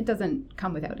 It doesn't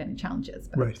come without any challenges.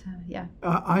 But,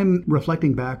 I'm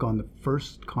reflecting back on the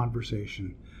first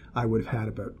conversation I would have had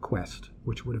about Quest,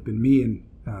 which would have been me and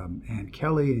Ann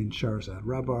Kelly and Shahrzad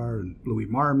Rabbar and Louis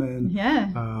Marmon,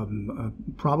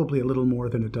 probably a little more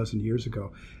than a dozen years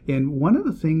ago. And one of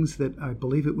the things that I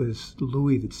believe it was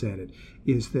Louis that said it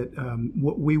is that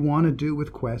what we want to do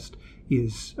with Quest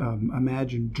is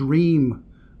dream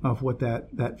of what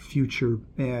that future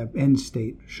end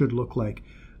state should look like.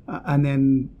 And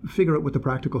then figure out what the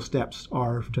practical steps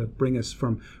are to bring us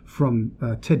from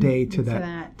today to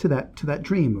that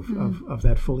dream of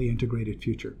that fully integrated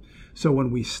future. So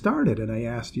when we started, and I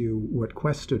asked you what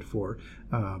Quest stood for,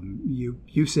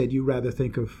 you said you rather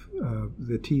think of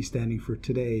the T standing for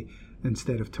today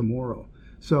instead of tomorrow.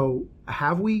 So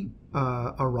have we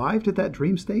arrived at that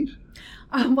dream state?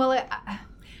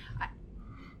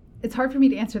 it's hard for me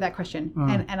to answer that question,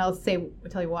 and I'll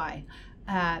tell you why.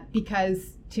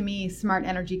 Because to me, smart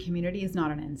energy community is not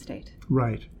an end state.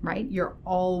 Right. Right? You're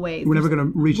always... We're never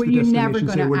going to reach the destination and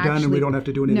say we're done and we don't have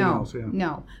to do anything else. Yeah.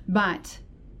 No. But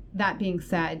that being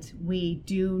said, we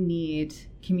do need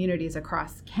communities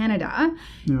across Canada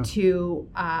to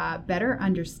better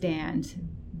understand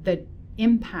the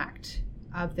impact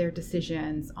of their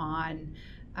decisions on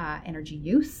energy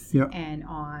use and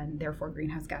on, therefore,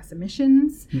 greenhouse gas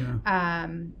emissions. Yeah.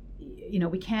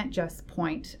 We can't just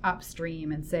point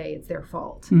upstream and say it's their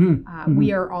fault.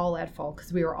 We are all at fault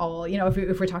because we are all,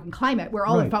 if we're talking climate, we're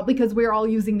all at fault because we're all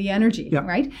using the energy,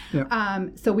 right? Yeah.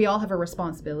 So we all have a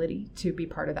responsibility to be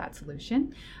part of that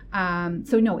solution.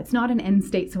 So no, it's not an end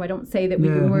state. So I don't say that we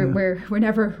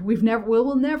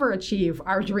will never achieve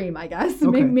our dream, I guess.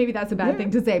 Okay. Maybe that's a bad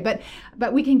thing to say,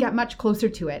 but we can get much closer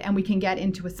to it, and we can get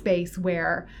into a space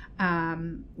where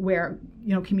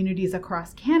communities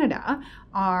across Canada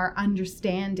are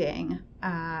understanding,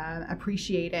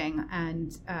 appreciating,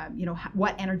 and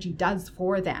what energy does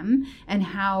for them, and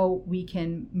how we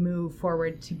can move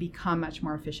forward to become much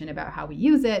more efficient about how we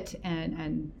use it,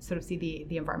 and sort of see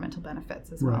the environmental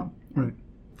benefits as well. Right.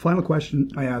 Final question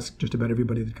I ask just about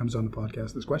everybody that comes on the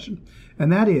podcast this question, and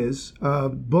that is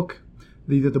book.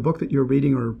 Either the book that you're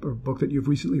reading or book that you've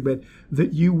recently read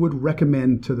that you would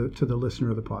recommend to the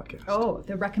listener of the podcast. Oh,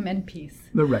 the recommend piece.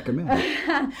 The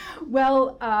recommend.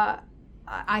 Well,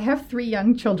 I have 3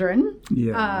 young children,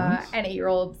 yes. An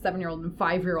 8-year-old, 7-year-old, and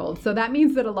 5-year-old. So that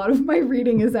means that a lot of my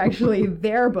reading is actually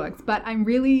their books. But I'm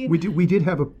really... We did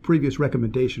have a previous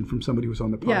recommendation from somebody who was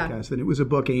on the podcast, and it was a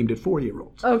book aimed at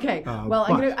 4-year-olds. Okay. Well,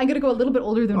 I'm going to go a little bit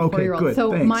older than 4-year-olds. Good,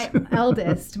 so thanks. My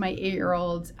eldest, my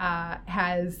 8-year-old,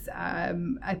 has,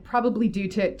 probably due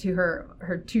to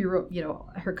her 2-year-old,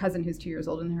 her cousin who's 2 years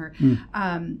older than her,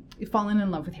 fallen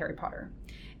in love with Harry Potter.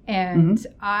 And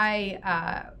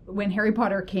when Harry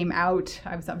Potter came out,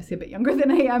 I was obviously a bit younger than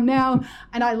I am now,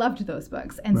 and I loved those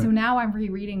books. And so now I'm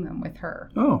rereading them with her.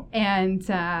 Oh. And,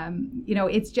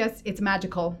 it's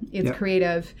magical. It's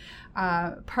creative.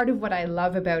 Part of what I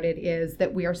love about it is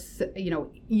that we are,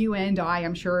 you and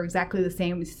I'm sure are exactly the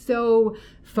same, so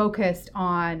focused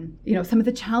on, some of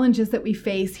the challenges that we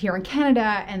face here in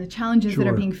Canada and the challenges that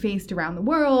are being faced around the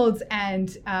world.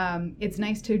 And it's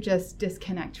nice to just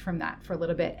disconnect from that for a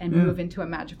little bit and move into a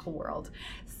magical world.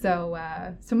 So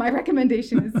my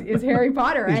recommendation is Harry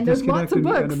Potter, and there's lots of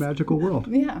books. In a magical world.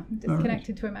 Yeah,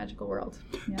 disconnected to a magical world.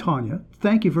 Yeah. Tanya,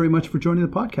 thank you very much for joining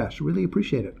the podcast. Really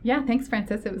appreciate it. Yeah, thanks,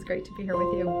 Francis. It was great to be here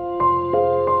with you.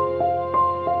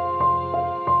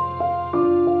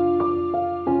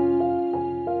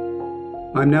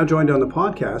 I'm now joined on the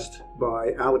podcast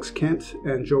by Alex Kent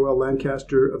and Joelle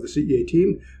Lancaster of the CEA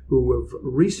team, who have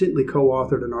recently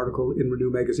co-authored an article in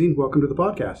Renew Magazine. Welcome to the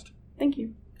podcast. Thank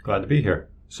you. Glad to be here.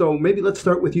 So maybe let's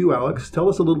start with you, Alex. Tell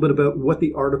us a little bit about what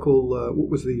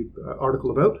was the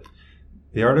article about?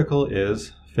 The article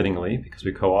is, fittingly, because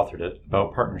we co-authored it,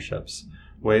 about partnerships,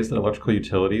 ways that electrical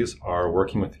utilities are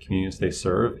working with the communities they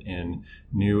serve in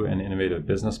new and innovative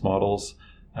business models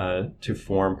to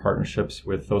form partnerships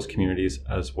with those communities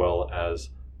as well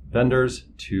as vendors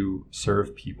to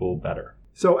serve people better.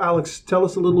 So, Alex, tell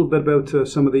us a little bit about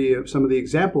some of the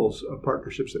examples of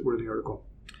partnerships that were in the article.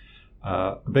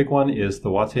 A big one is the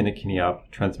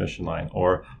Wataynikaneyap transmission line,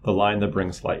 or the line that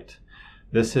brings light.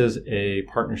 This is a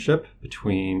partnership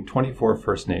between 24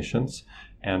 First Nations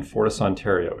and Fortis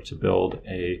Ontario to build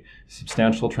a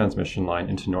substantial transmission line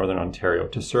into Northern Ontario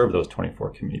to serve those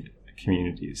 24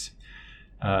 communities.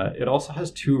 It also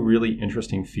has 2 really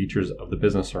interesting features of the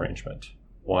business arrangement.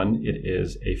 One, it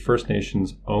is a First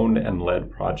Nations owned and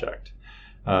led project.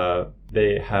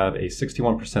 They have a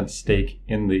 61% stake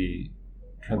in the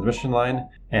transmission line,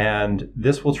 and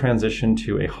this will transition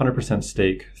to a 100%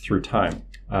 stake through time.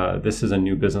 This is a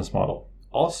new business model.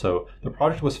 Also, the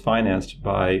project was financed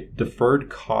by deferred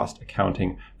cost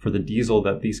accounting for the diesel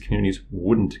that these communities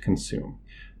wouldn't consume.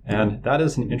 And that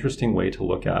is an interesting way to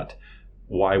look at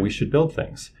why we should build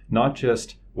things, not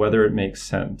just whether it makes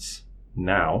sense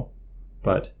now,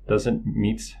 but does it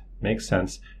make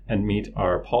sense and meet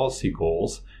our policy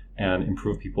goals and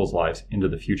improve people's lives into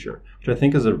the future, which I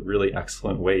think is a really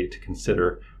excellent way to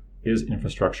consider, is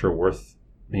infrastructure worth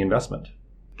the investment?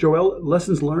 Joelle,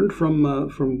 lessons learned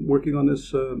from working on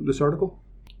this article?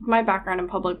 My background in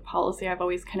public policy, I've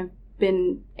always kind of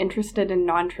been interested in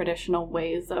non-traditional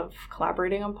ways of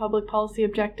collaborating on public policy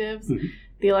objectives. Mm-hmm.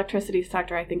 The electricity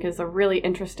sector, I think, is a really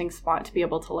interesting spot to be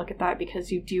able to look at that,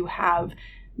 because you do have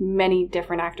many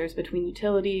different actors between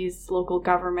utilities, local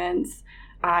governments,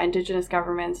 Indigenous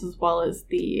governments, as well as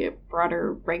the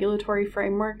broader regulatory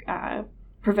framework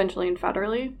provincially and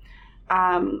federally.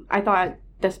 I thought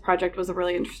this project was a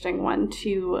really interesting one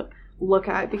to look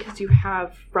at because you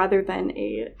have, rather than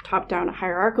a top-down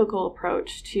hierarchical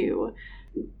approach to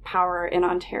power in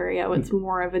Ontario, it's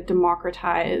more of a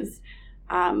democratized,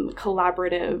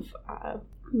 collaborative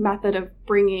method of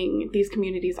bringing these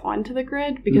communities onto the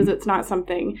grid, because it's not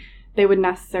something they would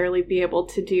necessarily be able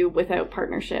to do without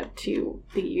partnership to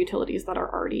the utilities that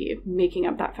are already making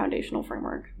up that foundational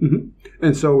framework.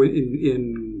 And so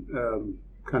in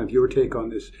kind of your take on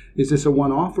this, is this a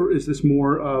one-off, or is this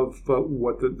more of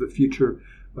what the future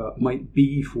might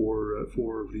be for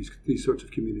these sorts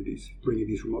of communities, bringing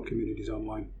these remote communities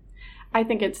online? I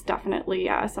think it's definitely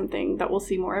something that we'll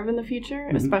see more of in the future,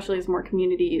 especially as more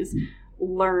communities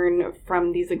learn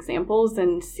from these examples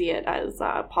and see it as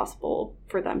possible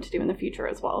for them to do in the future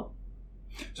as well.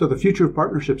 So the future of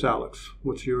partnerships, Alex,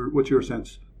 what's your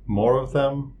sense? More of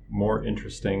them, more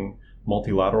interesting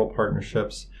multilateral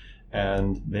partnerships,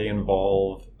 and they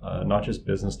involve not just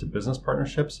business-to-business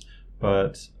partnerships,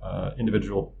 but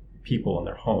individual people in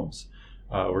their homes.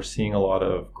 We're seeing a lot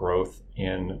of growth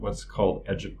in what's called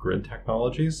edge-of-grid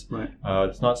technologies. Right.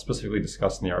 It's not specifically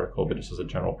discussed in the article, but just as a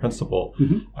general principle.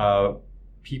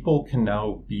 People can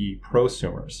now be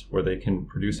prosumers, where they can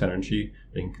produce energy,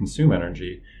 they can consume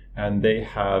energy, and they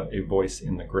have a voice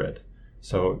in the grid.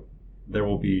 So there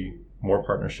will be more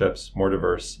partnerships, more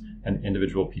diverse, and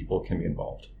individual people can be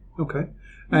involved. Okay.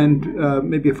 And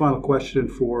maybe a final question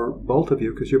for both of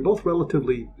you, because you're both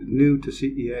relatively new to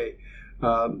CEA.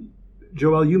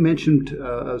 Joelle, you mentioned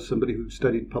as somebody who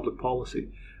studied public policy.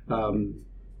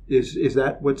 Is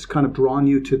that what's kind of drawn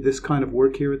you to this kind of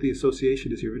work here at the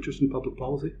association? Is your interest in public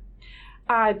policy?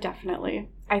 Definitely.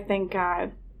 I think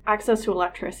access to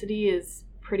electricity is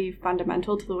pretty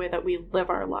fundamental to the way that we live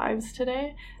our lives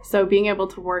today. So being able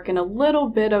to work in a little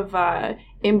bit of a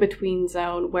in-between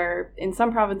zone where in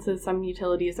some provinces, some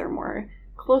utilities are more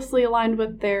closely aligned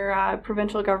with their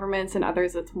provincial governments, and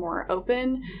others it's more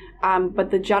open. But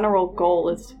the general goal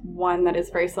is one that is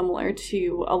very similar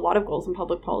to a lot of goals in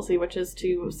public policy, which is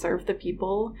to serve the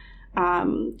people,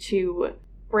 to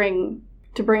bring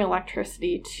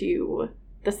electricity to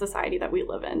the society that we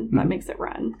live in that makes it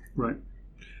run. Right.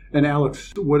 And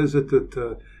Alex, what is it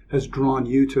that has drawn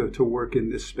you to work in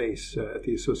this space at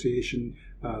the association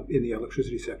in the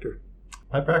electricity sector?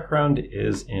 My background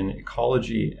is in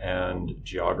ecology and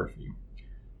geography.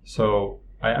 So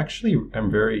I actually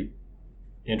am very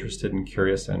interested and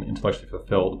curious and intellectually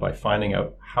fulfilled by finding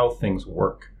out how things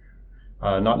work,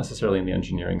 not necessarily in the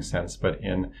engineering sense, but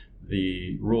in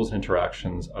the rules and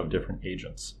interactions of different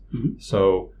agents.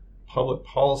 So public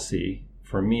policy,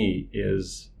 for me,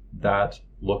 is that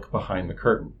look behind the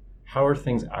curtain. How are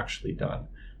things actually done?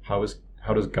 How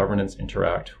does governance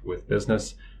interact with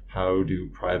business? How do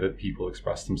private people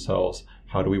express themselves?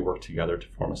 How do we work together to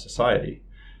form a society?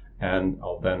 And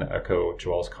I'll then echo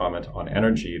Joelle's comment on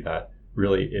energy, that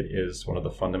really it is one of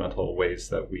the fundamental ways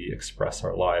that we express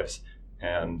our lives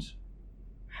and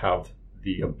have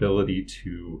the ability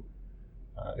to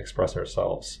express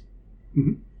ourselves.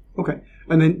 Okay.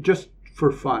 And then just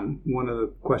for fun, one of the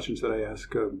questions that I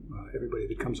ask everybody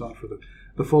that comes on for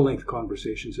the full-length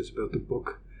conversations is about the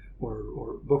book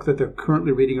or book that they're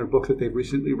currently reading or book that they've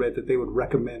recently read that they would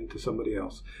recommend to somebody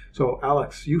else. So,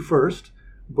 Alex, you first.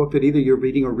 Book that either you're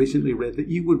reading or recently read that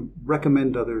you would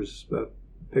recommend others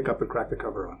pick up and crack the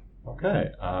cover on.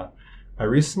 Okay. I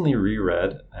recently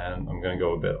reread, and I'm going to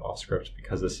go a bit off script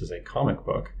because this is a comic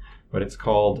book, but it's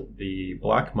called The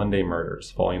Black Monday Murders,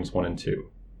 Volumes 1 and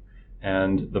 2.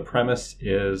 And the premise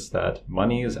is that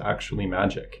money is actually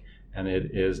magic, and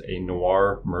it is a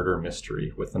noir murder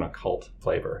mystery with an occult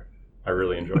flavor. I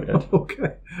really enjoyed it.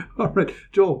 Okay. All right.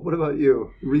 Joel, what about you?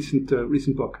 Recent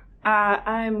book.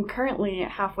 I'm currently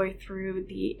halfway through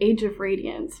The Age of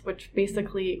Radiance, which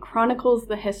basically chronicles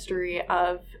the history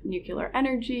of nuclear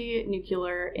energy,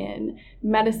 nuclear in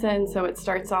medicine. So it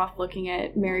starts off looking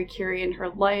at Marie Curie and her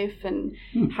life and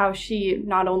how she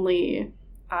not only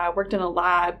worked in a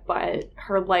lab, but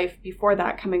her life before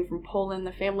that, coming from Poland,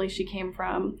 the family she came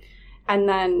from. And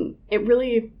then it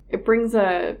brings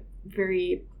a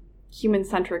very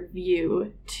human-centric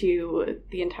view to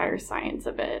the entire science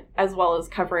of it, as well as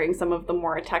covering some of the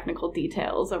more technical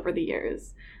details over the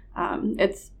years.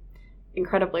 It's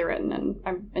incredibly written, and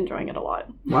I'm enjoying it a lot.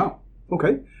 Wow.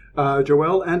 Okay.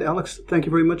 Joelle and Alex, thank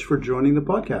you very much for joining the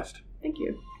podcast. Thank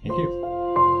you. Thank you.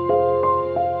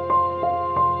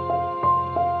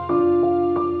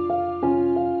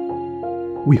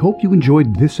 We hope you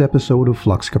enjoyed this episode of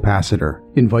Flux Capacitor.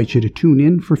 Invite you to tune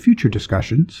in for future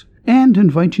discussions and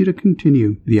invite you to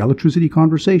continue the electricity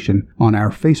conversation on our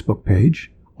Facebook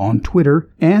page, on Twitter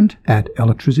and at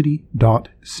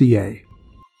electricity.ca.